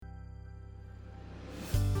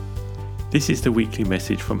This is the weekly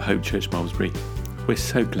message from Hope Church Malmesbury. We're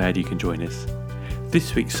so glad you can join us.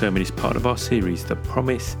 This week's sermon is part of our series, The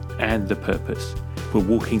Promise and the Purpose. We're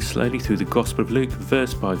walking slowly through the Gospel of Luke,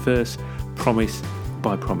 verse by verse, promise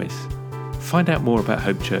by promise. Find out more about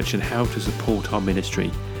Hope Church and how to support our ministry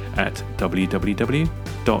at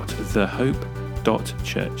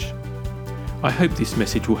www.thehope.church. I hope this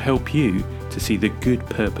message will help you to see the good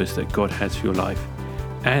purpose that God has for your life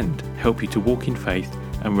and help you to walk in faith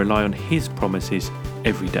and rely on His promises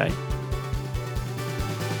every day.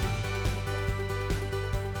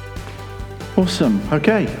 Awesome.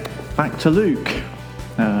 Okay, back to Luke.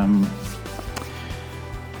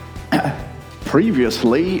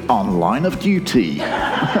 Previously on Line of Duty.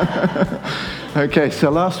 Okay,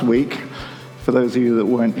 so last week, for those of you that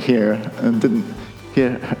weren't here and didn't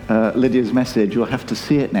hear Lydia's message, you'll have to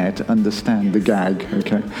see it now to understand the gag,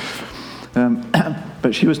 okay?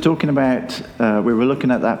 But she was talking about, we were looking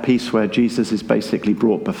at that piece where Jesus is basically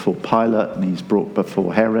brought before Pilate and he's brought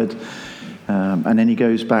before Herod, and then he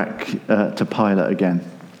goes back to Pilate again.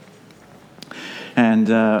 And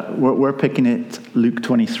we're picking it, Luke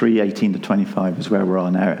 23, 18 to 25 is where we are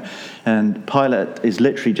now. And Pilate is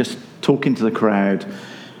literally just talking to the crowd,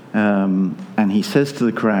 and he says to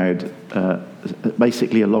the crowd,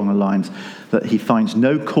 basically along the lines that he finds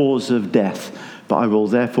no cause of death, but I will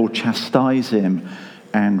therefore chastise him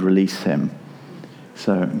and release him.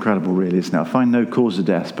 So incredible, really, isn't it? I find no cause of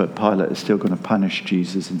death, but Pilate is still going to punish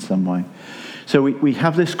Jesus in some way. So we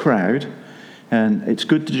have this crowd, and it's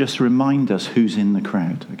good to just remind us who's in the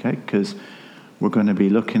crowd, okay? Because we're going to be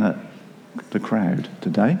looking at the crowd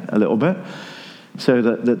today a little bit. So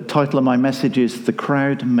the title of my message is The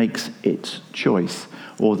Crowd Makes Its Choice,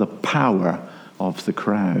 or The Power of the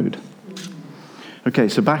Crowd. Okay,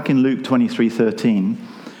 so back in Luke 23:13,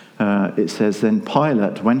 it says, Then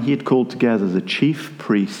Pilate, when he had called together the chief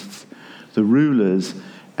priests, the rulers,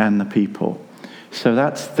 and the people. So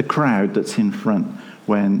that's the crowd that's in front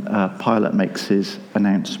when Pilate makes his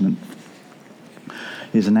announcement.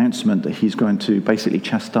 His announcement that he's going to basically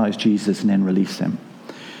chastise Jesus and then release him.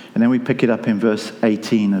 And then we pick it up in verse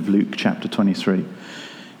 18 of Luke chapter 23.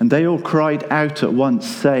 And they all cried out at once,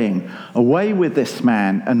 saying, Away with this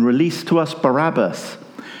man, and release to us Barabbas,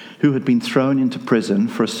 who had been thrown into prison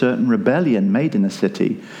for a certain rebellion made in the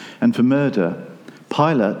city, and for murder.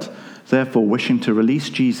 Pilate, therefore, wishing to release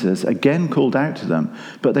Jesus, again called out to them,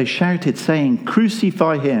 but they shouted, saying,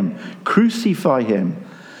 Crucify him! Crucify him!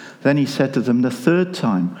 Then he said to them the third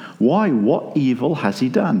time, Why, what evil has he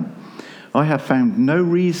done? I have found no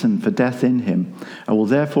reason for death in him. I will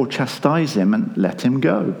therefore chastise him and let him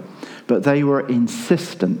go. But they were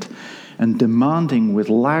insistent and demanding with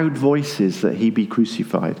loud voices that he be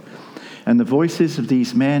crucified. And the voices of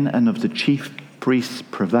these men and of the chief priests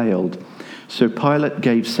prevailed. So Pilate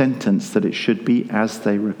gave sentence that it should be as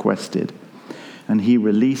they requested. And he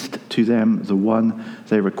released to them the one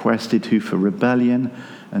they requested, who for rebellion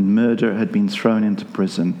and murder had been thrown into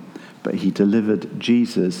prison. But he delivered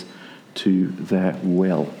Jesus to their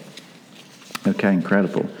will. Okay,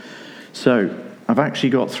 incredible. So I've actually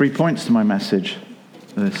got 3 points to my message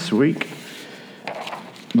this week.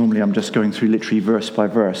 Normally I'm just going through literally verse by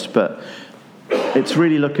verse, but it's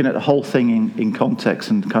really looking at the whole thing in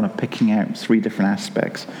context and kind of picking out 3 different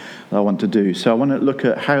aspects that I want to do. So I want to look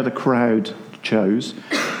at how the crowd chose,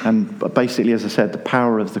 and basically, as I said, the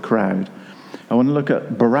power of the crowd. I want to look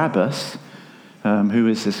at Barabbas, who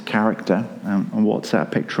is this character, and what's that a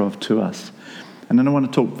picture of to us. And then I want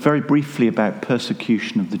to talk very briefly about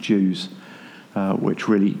persecution of the Jews, which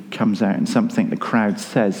really comes out in something the crowd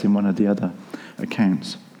says in one of the other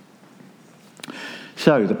accounts.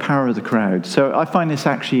 So, the power of the crowd. So I find this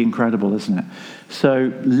actually incredible, isn't it?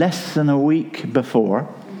 So less than a week before,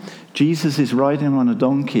 Jesus is riding on a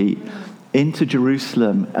donkey into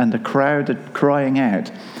Jerusalem, and the crowd are crying out,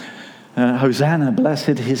 Hosanna,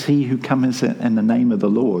 blessed is he who comes in the name of the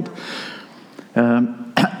Lord.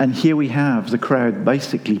 And here we have the crowd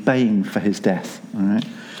basically baying for his death. All right.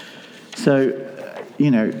 So,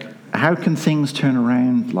 how can things turn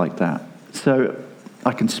around like that? So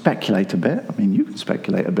I can speculate a bit. I mean, you can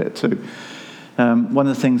speculate a bit too. One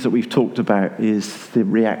of the things that we've talked about is the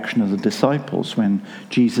reaction of the disciples when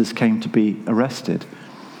Jesus came to be arrested.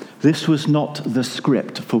 This was not the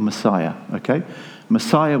script for Messiah, okay?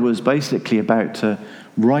 Messiah was basically about to,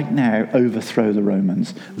 right now, overthrow the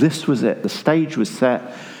Romans. This was it. The stage was set.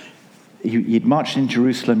 He'd marched in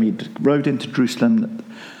Jerusalem. He'd rode into Jerusalem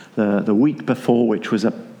the week before, which was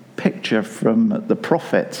a picture from the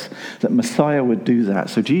prophets that Messiah would do that.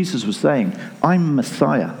 So Jesus was saying, I'm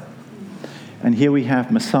Messiah. And here we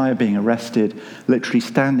have Messiah being arrested, literally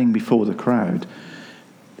standing before the crowd.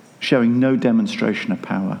 showing no demonstration of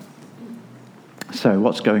power. So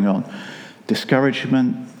what's going on?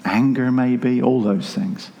 Discouragement, anger maybe, all those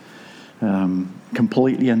things.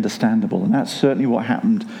 Completely understandable. And that's certainly what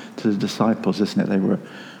happened to the disciples, isn't it? They were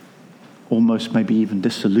almost maybe even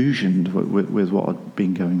disillusioned with what had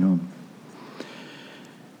been going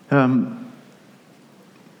on.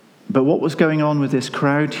 But what was going on with this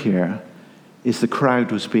crowd here is the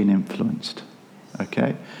crowd was being influenced.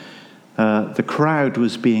 Okay? The crowd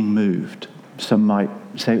was being moved. Some might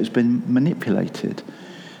say it was being manipulated.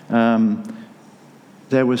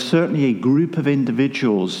 There was certainly a group of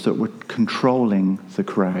individuals that were controlling the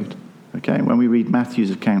crowd. Okay, when we read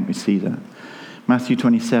Matthew's account, we see that. Matthew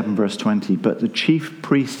 27, verse 20. But the chief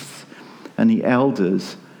priests and the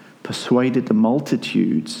elders persuaded the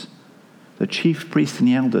multitudes. The chief priests and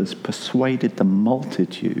the elders persuaded the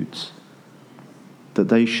multitudes that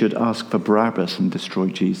they should ask for Barabbas and destroy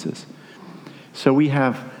Jesus. So we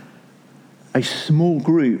have a small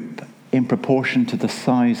group in proportion to the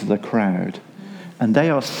size of the crowd. And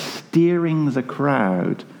they are steering the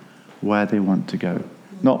crowd where they want to go.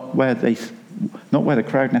 Not where the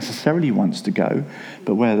crowd necessarily wants to go,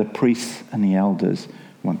 but where the priests and the elders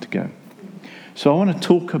want to go. So I want to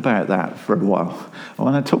talk about that for a while. I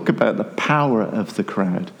want to talk about the power of the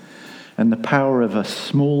crowd and the power of a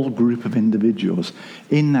small group of individuals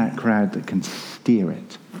in that crowd that can steer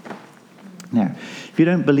it. Now, if you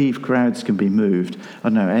don't believe crowds can be moved, I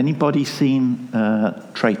don't know, anybody seen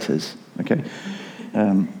Traitors? Okay.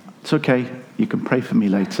 It's okay. You can pray for me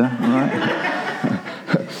later, all right?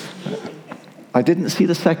 I didn't see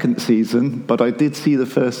the second season, but I did see the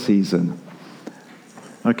first season.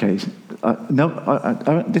 Okay.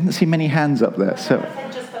 I didn't see many hands up there. So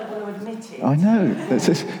I just don't want to admit it. I know.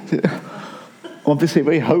 It's obviously a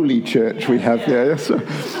very holy church we have here. So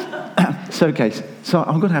okay. So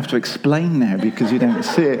I'm going to have to explain now because you don't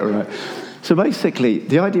see it, all right? So basically,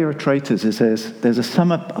 the idea of Traitors is there's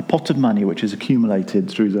a pot of money which is accumulated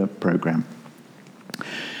through the program.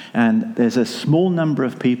 And there's a small number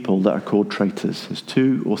of people that are called traitors. There's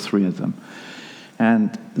 2 or 3 of them.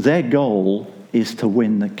 And their goal is to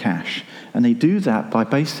win the cash. And they do that by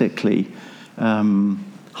basically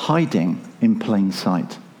hiding in plain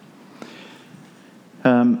sight.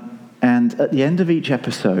 And at the end of each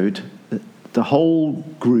episode, the whole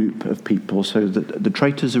group of people, so the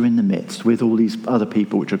traitors are in the midst with all these other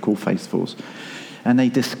people which are called faithfuls, and they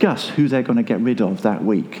discuss who they're going to get rid of that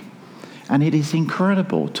week. And it is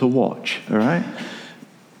incredible to watch, all right?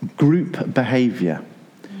 Group behavior,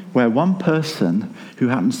 where one person who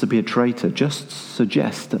happens to be a traitor just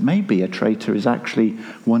suggests that maybe a traitor is actually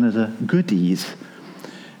one of the goodies.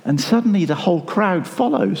 And suddenly the whole crowd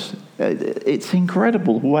follows. It's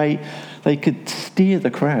incredible the way they could steer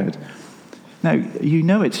the crowd. Now, you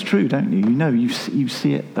know it's true, don't you? You know, you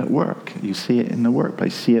see it at work. You see it in the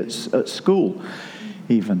workplace. You see it at school,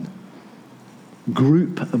 even.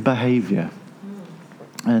 Group behavior.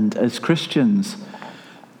 And as Christians,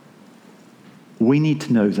 we need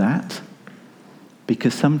to know that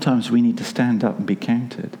because sometimes we need to stand up and be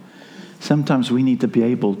counted. Sometimes we need to be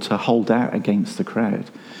able to hold out against the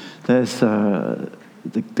crowd. There's the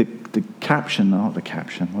caption, not the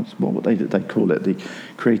caption, what they call it, the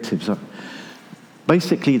creatives.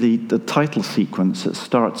 Basically, the title sequence that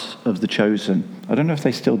starts of The Chosen. I don't know if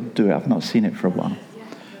they still do it. I've not seen it for a while.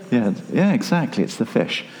 Yeah, exactly. It's the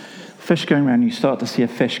fish. Fish going around, you start to see a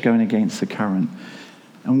fish going against the current.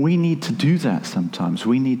 And we need to do that sometimes.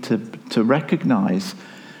 We need to recognize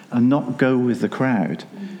and not go with the crowd.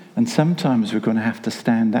 And sometimes we're going to have to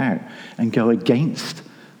stand out and go against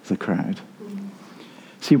the crowd.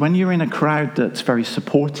 See, when you're in a crowd that's very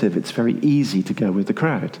supportive, it's very easy to go with the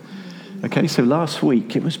crowd. Okay, so last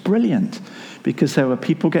week it was brilliant because there were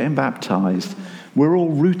people getting baptized. We're all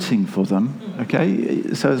rooting for them,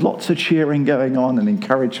 okay? So there's lots of cheering going on and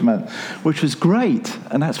encouragement, which was great,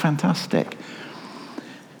 and that's fantastic.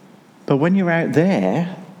 But when you're out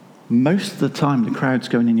there, most of the time the crowd's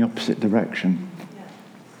going in the opposite direction.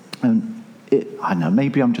 And I know,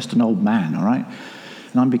 maybe I'm just an old man, all right?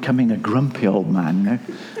 And I'm becoming a grumpy old man, you know?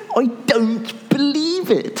 I don't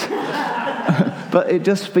believe it. But it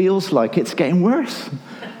just feels like it's getting worse.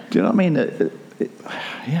 Do you know what I mean?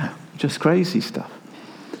 Yeah, just crazy stuff.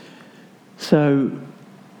 So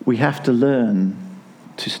we have to learn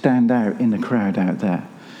to stand out in the crowd out there.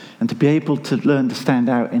 And to be able to learn to stand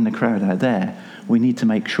out in the crowd out there, we need to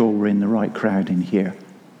make sure we're in the right crowd in here.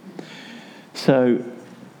 So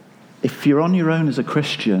if you're on your own as a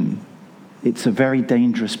Christian, it's a very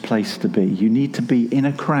dangerous place to be. You need to be in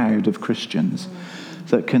a crowd of Christians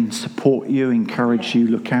that can support you, encourage you,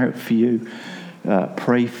 look out for you,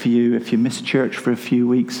 pray for you. If you miss church for a few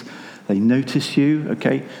weeks, they notice you,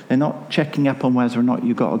 okay? They're not checking up on whether or not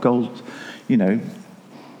you got a gold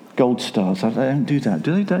stars. They don't do that.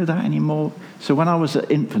 Do they do that anymore? So when I was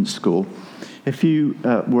at infant school, if you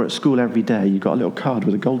were at school every day, you got a little card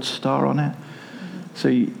with a gold star on it. So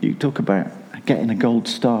you talk about getting a gold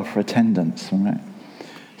star for attendance, all right?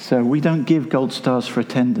 So we don't give gold stars for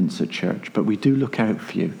attendance at church, but we do look out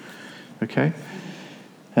for you, okay?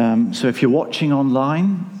 So if you're watching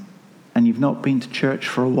online and you've not been to church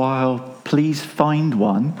for a while, please find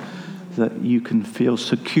one that you can feel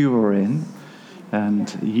secure in,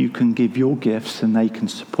 and you can give your gifts and they can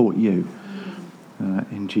support you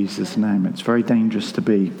in Jesus' name. It's very dangerous to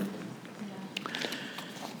be.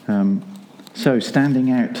 So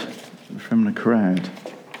standing out from the crowd.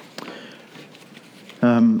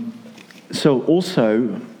 So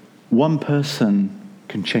also, one person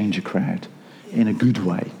can change a crowd in a good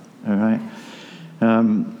way, all right?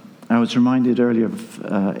 I was reminded earlier of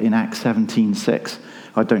in Acts 17:6.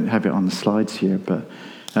 I don't have it on the slides here, but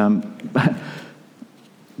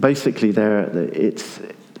basically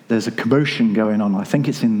there's a commotion going on. I think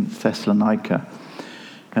it's in Thessalonica.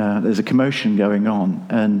 There's a commotion going on,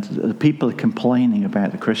 and the people are complaining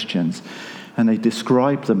about the Christians, and they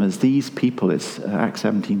describe them as these people. It's Acts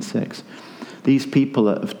 17:6. These people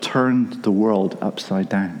that have turned the world upside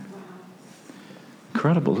down.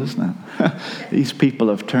 Incredible, isn't it? These people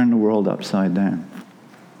have turned the world upside down.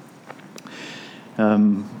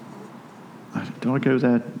 Do I go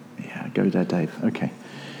there? Yeah, go there, Dave. Okay.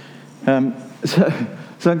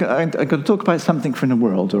 So I've got to talk about something from the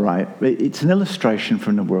world, all right? It's an illustration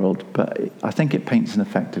from the world, but I think it paints an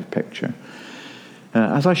effective picture.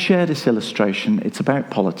 As I share this illustration, it's about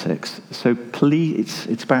politics. So please,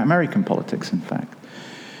 it's about American politics, in fact.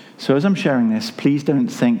 So as I'm sharing this, please don't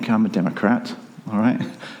think I'm a Democrat, all right,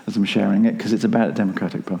 as I'm sharing it, because it's about the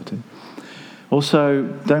Democratic Party. Also,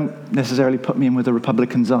 don't necessarily put me in with the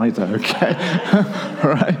Republicans either, okay?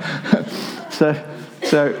 All right?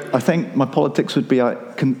 So I think my politics would be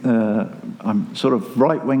I'm sort of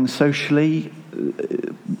right-wing socially,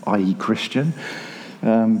 i.e. Christian,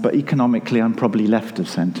 but economically I'm probably left of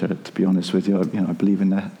centre, to be honest with you. I believe in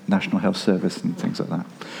the National Health Service and things like that.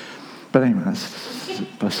 But anyway, that's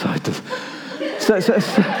beside this. So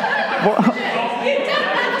what?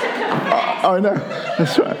 I know,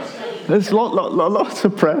 that's right. There's lots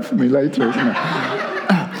of prayer for me later, isn't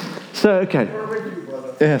there? So, okay.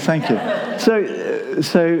 Yeah, thank you.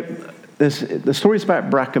 So the story's about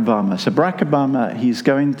Barack Obama. So Barack Obama, he's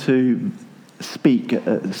going to speak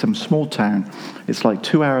at some small town. It's like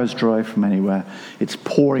 2 hours drive from anywhere. It's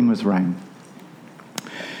pouring with rain.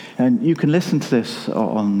 And you can listen to this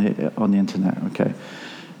on the internet, okay?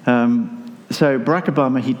 So Barack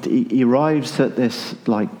Obama, he arrives at this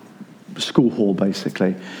like school hall,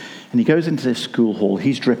 basically. And he goes into this school hall.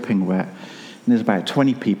 He's dripping wet. And there's about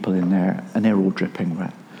 20 people in there, and they're all dripping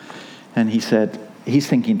wet. And he said, he's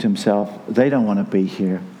thinking to himself, they don't want to be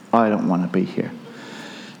here. I don't want to be here.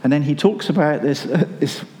 And then he talks about this.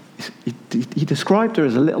 He described her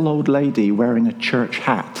as a little old lady wearing a church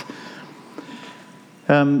hat.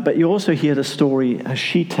 But you also hear the story as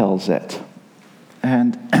she tells it.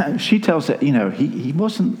 And she tells it, he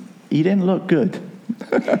didn't look good.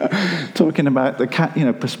 Talking about the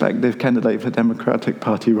prospective candidate for the Democratic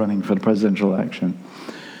Party running for the presidential election.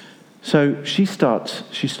 So she starts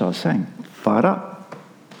saying, fired up,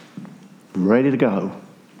 ready to go.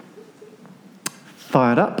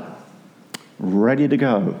 Fired up, ready to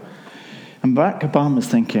go. And Barack Obama's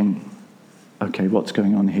thinking, okay, what's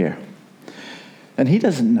going on here? And he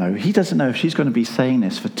doesn't know if she's going to be saying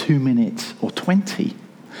this for 2 minutes or 20.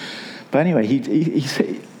 But anyway,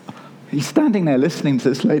 he's standing there listening to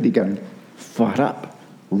this lady going, fired up,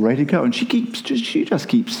 ready to go. And she just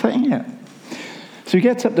keeps saying it. So he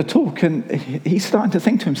gets up to talk, and he's starting to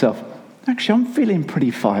think to himself, actually, I'm feeling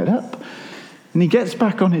pretty fired up. And he gets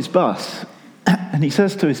back on his bus, and he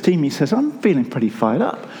says to his team, I'm feeling pretty fired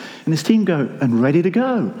up. And his team go, and ready to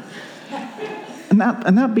go. And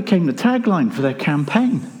that became the tagline for their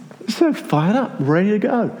campaign. So fired up, ready to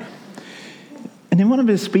go. And in one of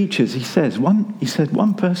his speeches, he said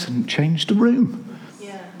one person changed the room.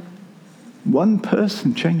 Yeah. One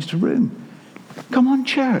person changed the room. Come on,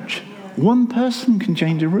 church. Yeah. One person can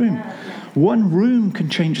change a room. Yeah. One room can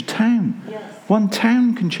change a town. Yes. One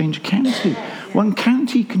town can change a county. One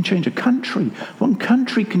county can change a country. One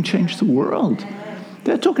country can change the world.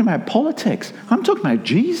 They're talking about politics. I'm talking about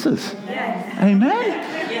Jesus. Yes. Amen?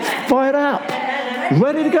 Yes. Fired up.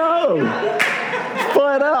 Ready to go.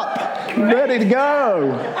 Fired up. Ready to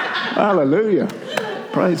go. Hallelujah.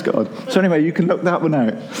 Praise God. So anyway, you can look that one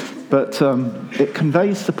out. But it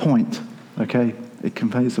conveys the point, okay? It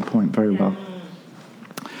conveys the point very well.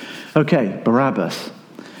 Okay, Barabbas.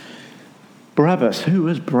 Barabbas, who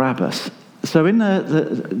was Barabbas? So in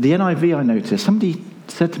the NIV I noticed, somebody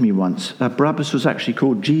said to me once, Barabbas was actually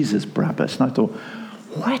called Jesus Barabbas. And I thought,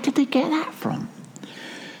 where did they get that from?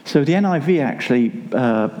 So the NIV actually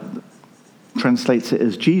translates it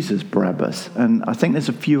as Jesus Barabbas. And I think there's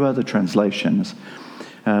a few other translations.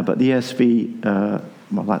 But the ESV,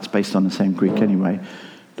 well, that's based on the same Greek anyway.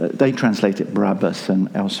 They translate it Barabbas,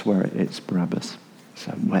 and elsewhere it's Barabbas.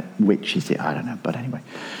 So which is it? I don't know. But anyway.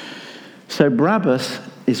 So Barabbas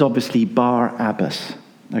is obviously Bar-Abbas.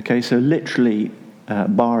 Okay, so literally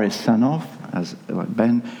Bar is son of, as like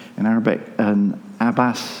Ben in Arabic, and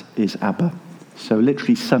Abbas is Abba. So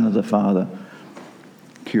literally son of the father.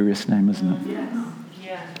 Curious name, isn't it?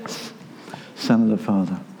 Yeah. Son of the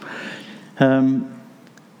father.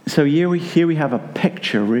 So here we have a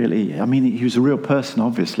picture, really. I mean, he was a real person,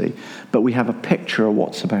 obviously, but we have a picture of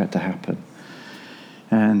what's about to happen.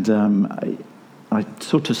 And I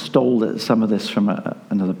sort of stole some of this from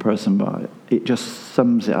another person, but it just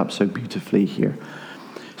sums it up so beautifully here.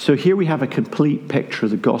 So here we have a complete picture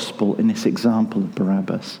of the gospel in this example of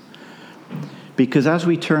Barabbas. Because as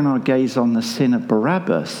we turn our gaze on the sin of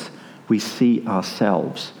Barabbas, we see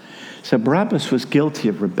ourselves. So Barabbas was guilty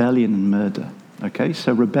of rebellion and murder. Okay,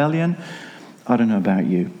 so rebellion, I don't know about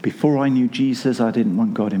you. Before I knew Jesus, I didn't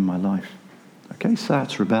want God in my life. Okay, so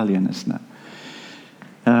that's rebellion, isn't it?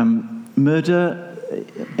 Murder,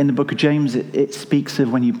 in the book of James, it speaks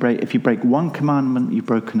of if you break one commandment, you've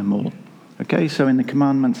broken them all. Okay, so in the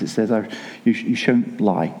commandments it says you shouldn't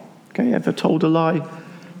lie. Okay, ever told a lie?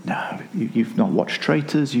 No, you've not watched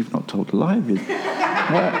Traitors, you've not told a lie, have you?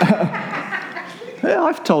 Yeah,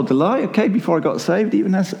 I've told a lie, okay, before I got saved.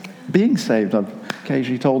 Even as being saved, I've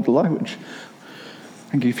occasionally told a lie, which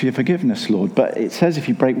thank you for your forgiveness, Lord. But it says if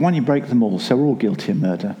you break one, you break them all, so we're all guilty of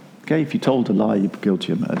murder. Okay, if you told a lie, you're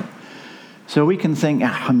guilty of murder. So we can think,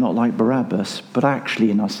 I'm not like Barabbas, but actually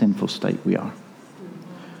in our sinful state we are.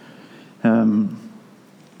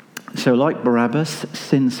 So like Barabbas,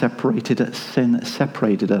 sin separated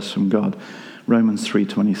us from God. Romans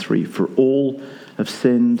 3:23, for all have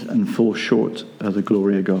sinned and fall short of the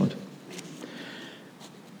glory of God.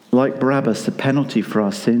 Like Barabbas, the penalty for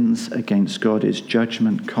our sins against God is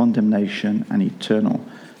judgment, condemnation, and eternal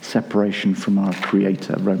separation from our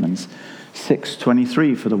Creator. Romans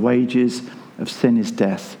 6:23, for the wages of sin is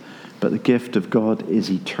death, but the gift of God is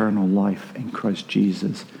eternal life in Christ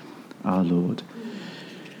Jesus our Lord.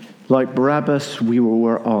 Like Barabbas, we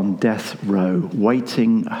were on death row,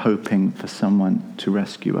 waiting, hoping for someone to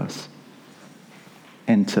rescue us.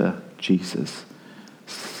 Enter Jesus,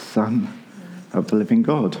 Son of the living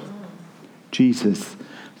God. Jesus,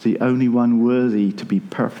 the only one worthy to be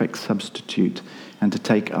perfect substitute and to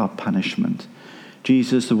take our punishment.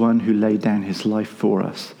 Jesus, the one who laid down his life for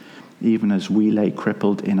us, even as we lay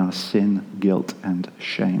crippled in our sin, guilt, and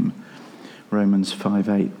shame. Romans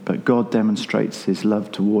 5:8. But God demonstrates his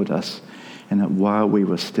love toward us in that while we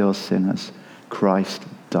were still sinners, Christ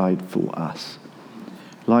died for us.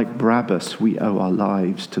 Like Barabbas, we owe our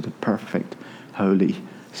lives to the perfect, holy,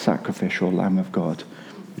 sacrificial Lamb of God,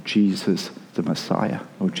 Jesus the Messiah,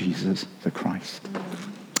 or Jesus the Christ.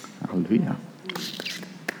 Hallelujah.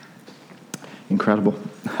 Incredible.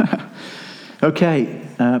 Okay,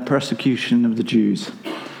 persecution of the Jews.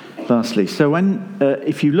 Lastly, so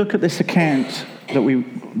if you look at this account that we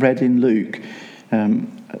read in Luke,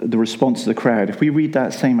 the response of the crowd, if we read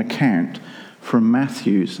that same account from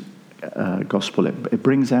Matthew's gospel, it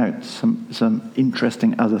brings out some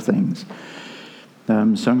interesting other things. So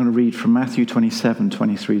I'm going to read from Matthew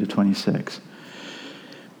 27:23-26.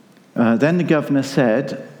 Then the governor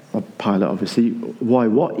said, Pilate obviously, why,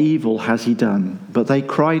 what evil has he done? But they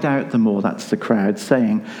cried out the more, that's the crowd,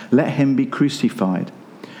 saying, let him be crucified.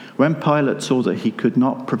 When Pilate saw that he could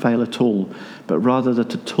not prevail at all, but rather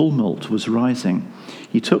that a tumult was rising,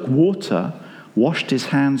 he took water, washed his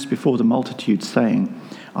hands before the multitude, saying,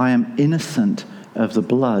 I am innocent of the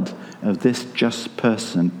blood of this just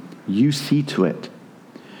person. You see to it.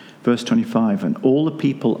 Verse 25, and all the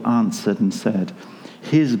people answered and said,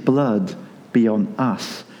 his blood be on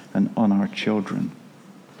us and on our children.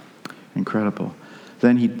 Incredible.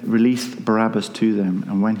 Then he released Barabbas to them,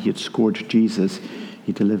 and when he had scourged Jesus,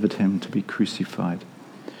 he delivered him to be crucified.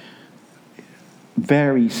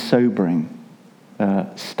 Very sobering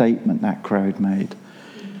statement that crowd made.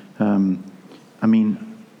 I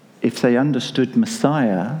mean, if they understood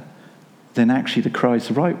Messiah, then actually the cry's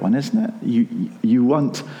the right one, isn't it? You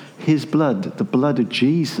want his blood, the blood of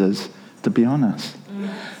Jesus, to be on us,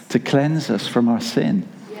 to cleanse us from our sin.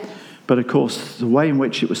 But of course, the way in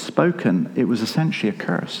which it was spoken, it was essentially a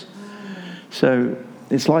curse. So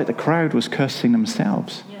it's like the crowd was cursing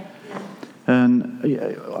themselves. And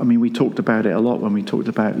I mean, we talked about it a lot when we talked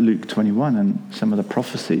about Luke 21 and some of the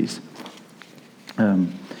prophecies.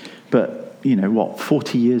 But,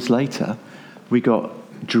 40 years later, we got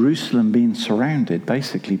Jerusalem being surrounded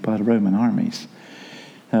basically by the Roman armies.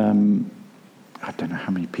 I don't know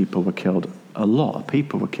how many people were killed. A lot of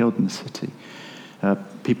people were killed in the city.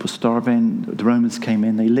 People starving. The Romans came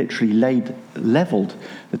in. They literally leveled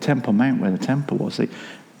the Temple Mount where the temple was.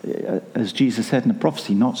 As Jesus said in the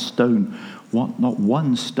prophecy, not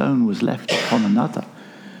one stone was left upon another.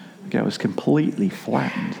 Okay, it was completely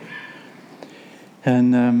flattened.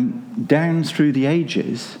 And down through the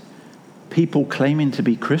ages, people claiming to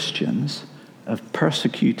be Christians have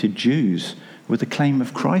persecuted Jews with the claim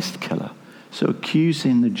of Christ killer. So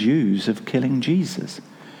accusing the Jews of killing Jesus.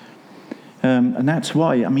 And that's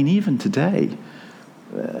why, I mean, even today,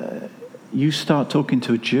 you start talking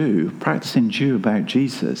to a Jew, practicing Jew about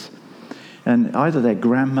Jesus, and either their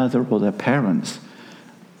grandmother or their parents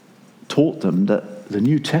taught them that the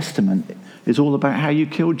New Testament is all about how you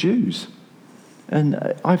kill Jews.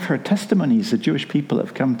 And I've heard testimonies of Jewish people that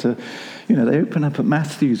have come to, they open up at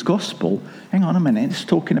Matthew's Gospel. Hang on a minute, it's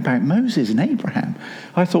talking about Moses and Abraham.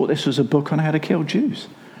 I thought this was a book on how to kill Jews.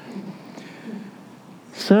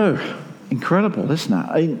 So, incredible, isn't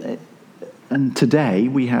it? And today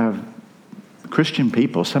we have Christian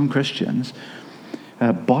people, some Christians,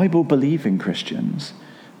 Bible-believing Christians,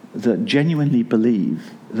 that genuinely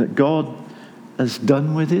believe that God has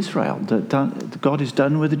done with Israel, that God is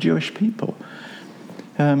done with the Jewish people.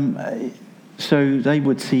 So they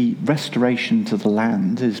would see restoration to the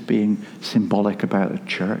land as being symbolic about a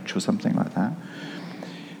church or something like that.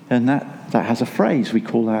 And that has a phrase, we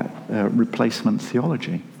call that replacement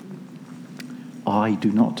theology. I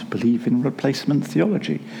do not believe in replacement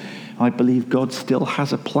theology. I believe God still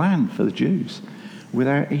has a plan for the Jews,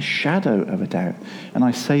 without a shadow of a doubt. And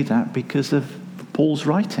I say that because of Paul's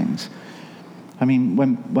writings. I mean,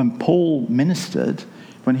 when Paul ministered,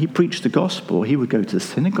 when he preached the gospel, he would go to the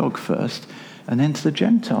synagogue first, and then to the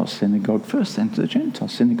Gentiles. Synagogue first, then to the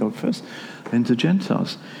Gentiles. Synagogue first, then to the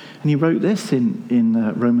Gentiles. And he wrote this in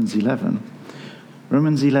Romans 11.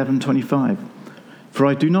 Romans 11:25. For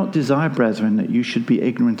I do not desire, brethren, that you should be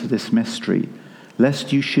ignorant of this mystery,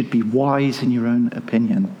 lest you should be wise in your own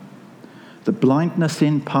opinion. The blindness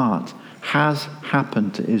in part has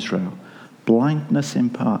happened to Israel. Blindness in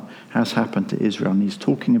part has happened to Israel. And he's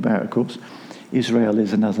talking about, of course, Israel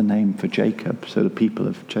is another name for Jacob, so the people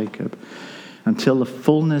of Jacob. Until the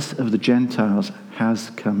fullness of the Gentiles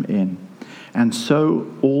has come in. And so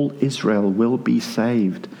all Israel will be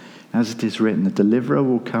saved. As it is written, the deliverer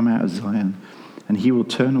will come out of Zion, and he will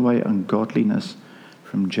turn away ungodliness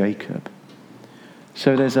from Jacob.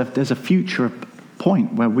 So there's a future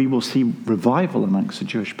point where we will see revival amongst the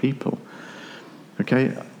Jewish people.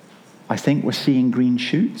 Okay? I think we're seeing green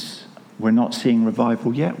shoots. We're not seeing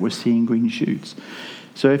revival yet. We're seeing green shoots.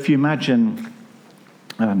 So if you imagine,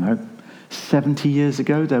 70 years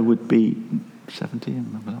ago, there would be 70, I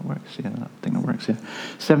remember that works, yeah, I think that works, yeah.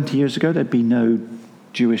 70 years ago, there'd be no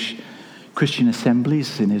Jewish Christian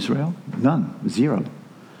assemblies in Israel. None, zero.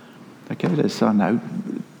 Okay, there's now,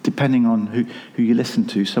 depending on who you listen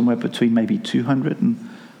to, somewhere between maybe 200 and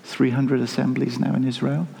 300 assemblies now in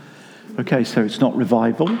Israel. Okay, so it's not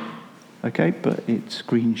revival, okay, but it's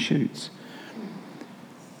green shoots.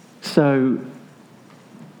 So,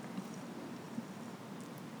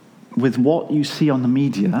 with what you see on the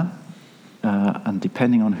media, and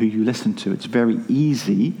depending on who you listen to, it's very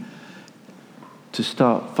easy to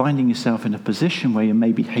start finding yourself in a position where you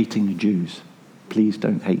may be hating the Jews. Please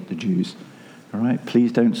don't hate the Jews. All right?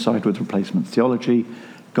 Please don't side with replacement theology.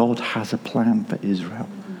 God has a plan for Israel.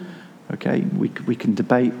 Okay? We can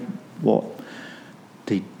debate what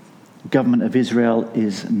the government of Israel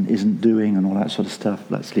is and isn't doing and all that sort of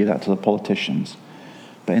stuff. Let's leave that to the politicians.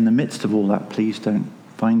 But in the midst of all that, please don't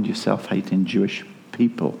find yourself hating Jewish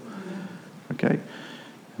people. Okay?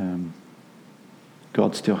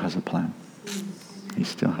 God still has a plan. He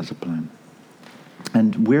still has a plan.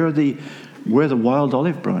 And we're the wild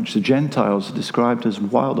olive branch. The Gentiles are described as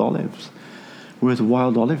wild olives. We're the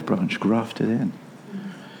wild olive branch grafted in.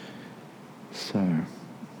 So,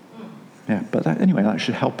 yeah, but anyway, that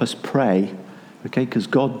should help us pray, okay, because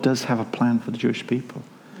God does have a plan for the Jewish people.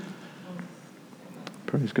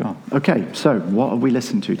 Praise God. Okay, so what have we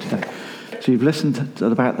listened to today? So you've listened to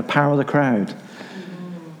about the power of the crowd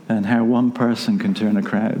and how one person can turn a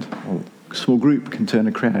crowd, or a small group can turn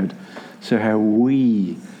a crowd. So how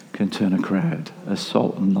we can turn a crowd as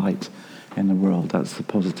salt and light in the world. That's the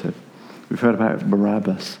positive. We've heard about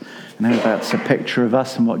Barabbas. And now that's a picture of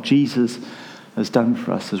us and what Jesus has done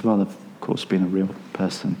for us as well, of course, being a real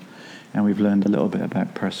person. And we've learned a little bit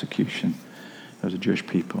about persecution of the Jewish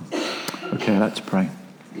people. Okay, let's pray.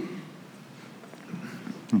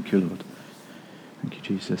 Thank you, Lord. Thank you,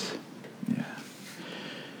 Jesus. Yeah.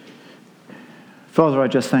 Father, I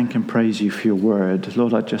just thank and praise you for your word.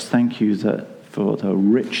 Lord, I just thank you for the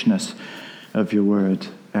richness of your word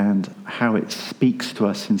and how it speaks to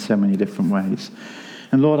us in so many different ways.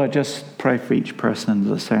 And Lord, I just pray for each person under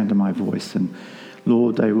the sound of my voice. And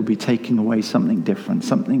Lord, they will be taking away something different.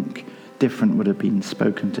 Something different would have been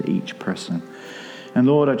spoken to each person. And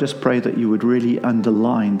Lord, I just pray that you would really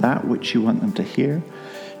underline that which you want them to hear.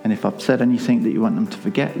 And if I've said anything that you want them to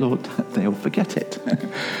forget, Lord, they'll forget it.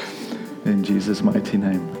 In Jesus' mighty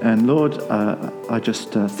name. And Lord, I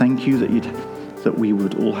just thank you that we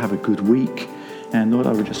would all have a good week. And Lord,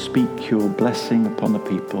 I would just speak your blessing upon the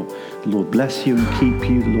people. The Lord bless you and keep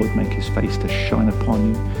you. The Lord make his face to shine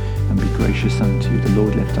upon you and be gracious unto you. The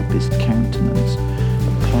Lord lift up his countenance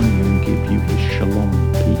upon you and give you his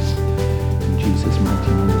shalom, peace. In Jesus'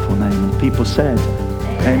 mighty wonderful name. And the people said,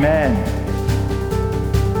 Amen.